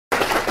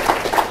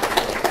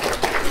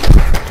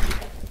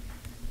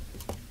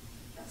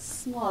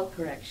small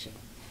correction.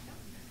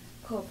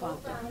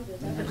 Co-founder.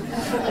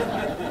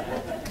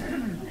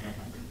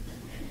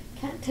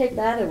 Can't take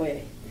that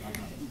away.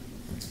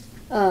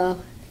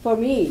 For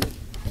me,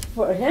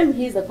 for him,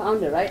 he's the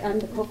founder, right? I'm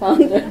the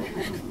co-founder.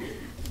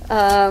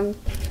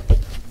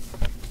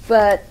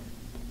 But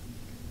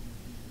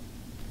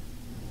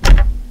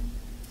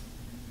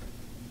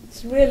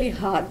it's really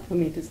hard for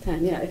me to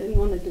stand here. I didn't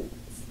want to do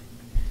this.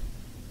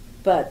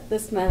 But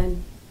this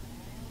man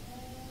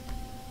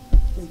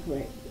is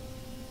great.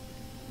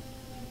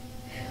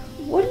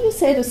 What do you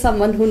say to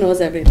someone who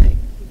knows everything?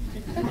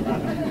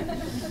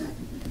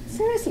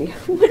 Seriously,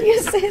 what do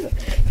you say?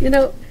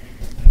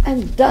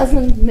 And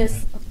doesn't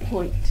miss a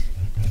point.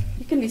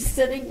 You can be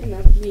sitting in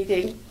a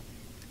meeting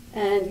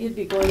and you'd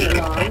be going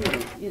along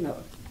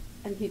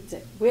and he'd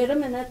say, wait a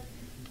minute,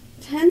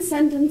 10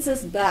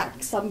 sentences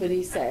back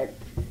somebody said,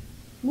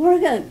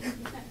 Murugan.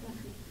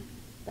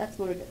 That's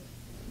Murugan.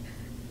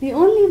 The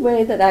only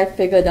way that I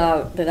figured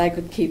out that I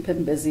could keep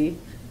him busy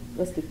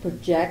was to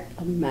project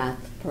a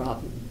math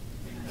problem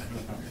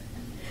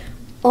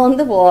on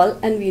the wall,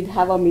 and we'd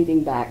have our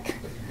meeting back.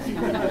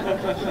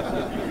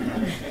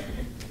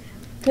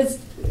 Because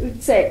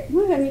we'd say,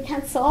 Murugan, we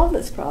can't solve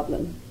this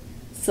problem.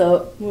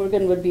 So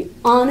Murugan would be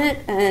on it,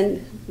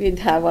 and we'd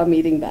have our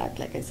meeting back,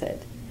 like I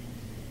said.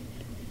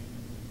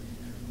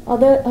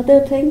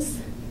 Other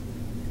things?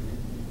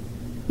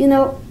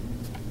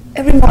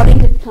 Every morning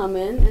he'd come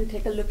in and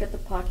take a look at the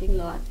parking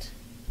lot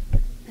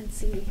and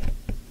see,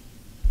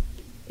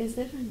 is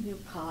there a new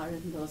car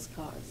in those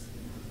cars?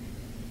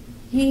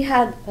 He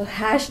had a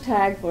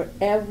hashtag for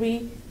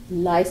every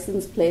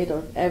license plate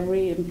of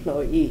every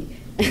employee,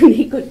 and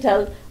he could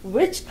tell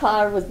which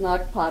car was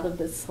not part of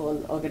this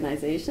whole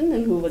organization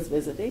and who was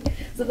visiting.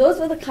 So those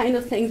were the kind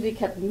of things we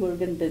kept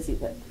Murugan busy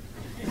with.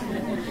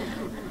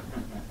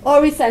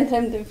 Or we sent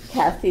him to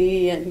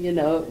Kathy and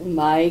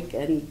Mike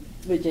and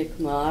Vijay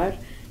Kumar,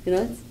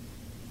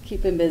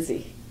 keep him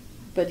busy.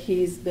 But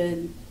he's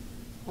been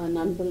an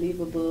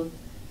unbelievable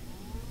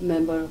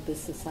member of this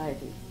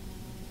society.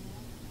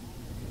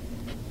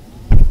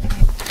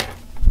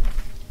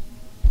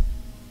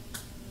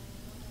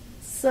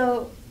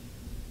 So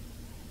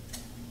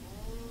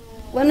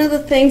one of the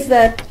things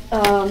that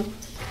I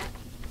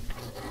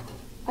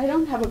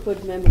don't have a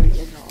good memory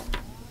at all.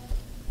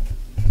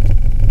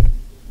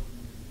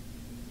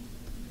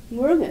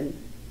 Murugan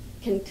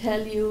can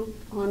tell you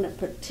on a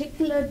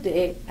particular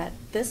day, at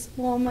this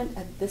moment,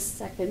 at this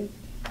second,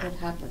 what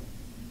happened.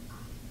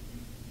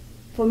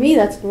 For me,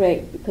 that's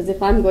great, because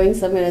if I'm going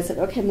somewhere, I said,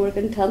 okay,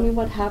 Murugan, tell me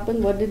what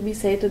happened, what did we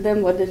say to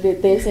them, what did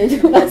they say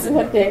to us,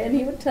 what day, and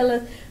he would tell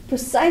us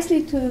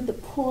precisely to the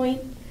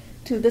point,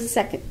 to the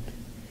second.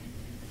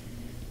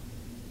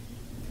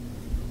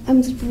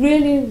 I'm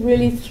really,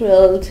 really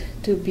thrilled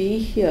to be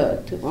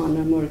here to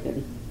honor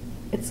Murugan.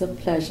 It's a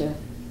pleasure,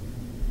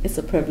 it's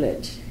a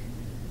privilege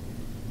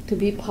to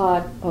be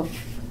part of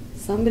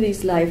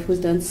somebody's life who's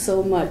done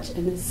so much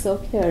and is so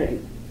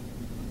caring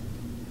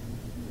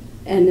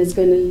and is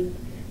going to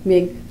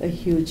make a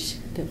huge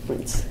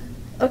difference.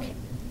 Okay.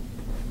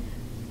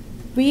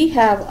 We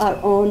have our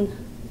own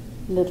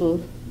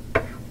little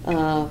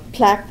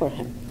plaque for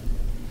him.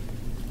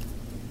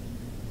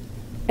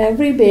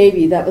 Every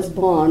baby that was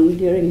born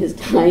during his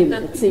time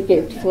at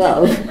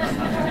CK12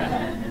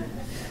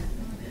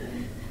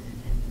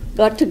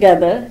 got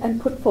together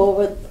and put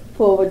forward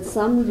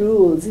some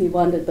rules he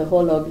wanted the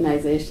whole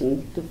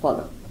organization to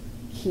follow.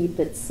 Keep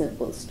it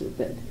simple,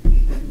 stupid.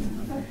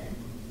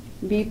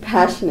 Be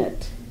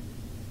passionate.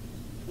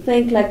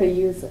 Think like a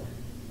user.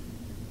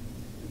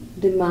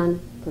 Demand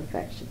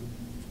perfection.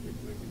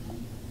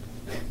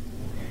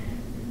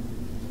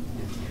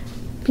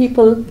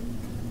 People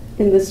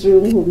in this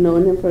room who've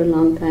known him for a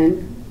long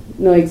time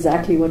know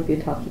exactly what we're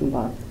talking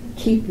about.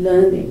 Keep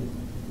learning.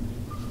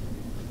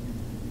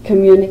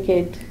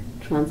 Communicate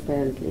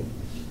transparently.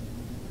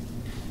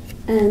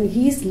 And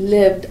he's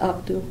lived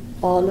up to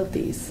all of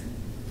these.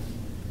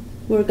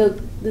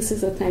 Murugan, this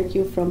is a thank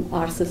you from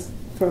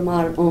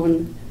our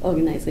own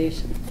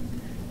organization.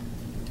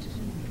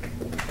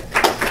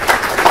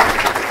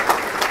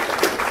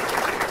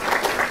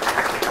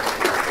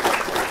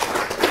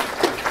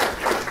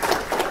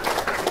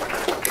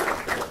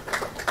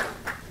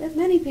 There's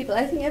many people.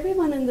 I think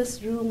everyone in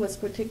this room was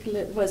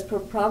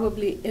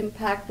probably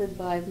impacted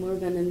by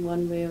Murugan in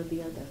one way or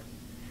the other.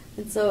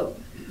 And so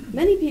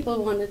many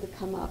people wanted to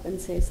come up and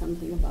say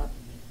something about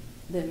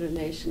their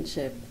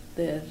relationship,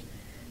 their,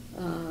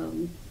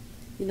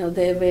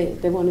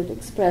 they wanted to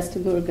express to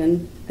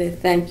Murugan, they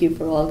thank you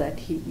for all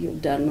that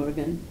you've done,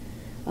 Murugan.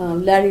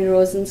 Larry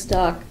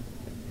Rosenstock,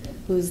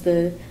 who's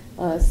the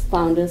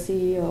founder,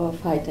 CEO of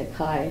High Tech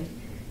High,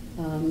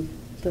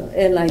 the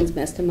airlines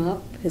messed him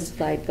up. His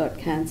flight got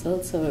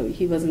canceled, so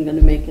he wasn't going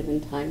to make it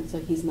in time, so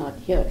he's not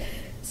here.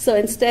 So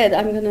instead,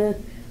 I'm going to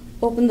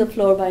open the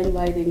floor by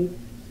inviting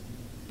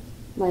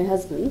my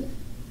husband,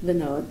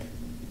 Neeru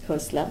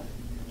Khosla.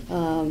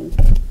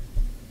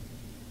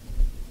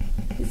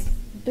 He's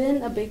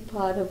been a big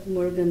part of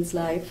Murugan's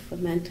life, a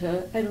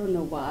mentor. I don't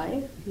know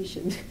why. You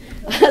should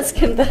ask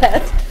him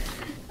that.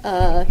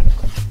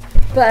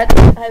 But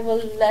I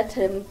will let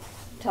him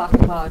talk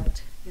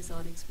about his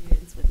own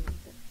experience with me.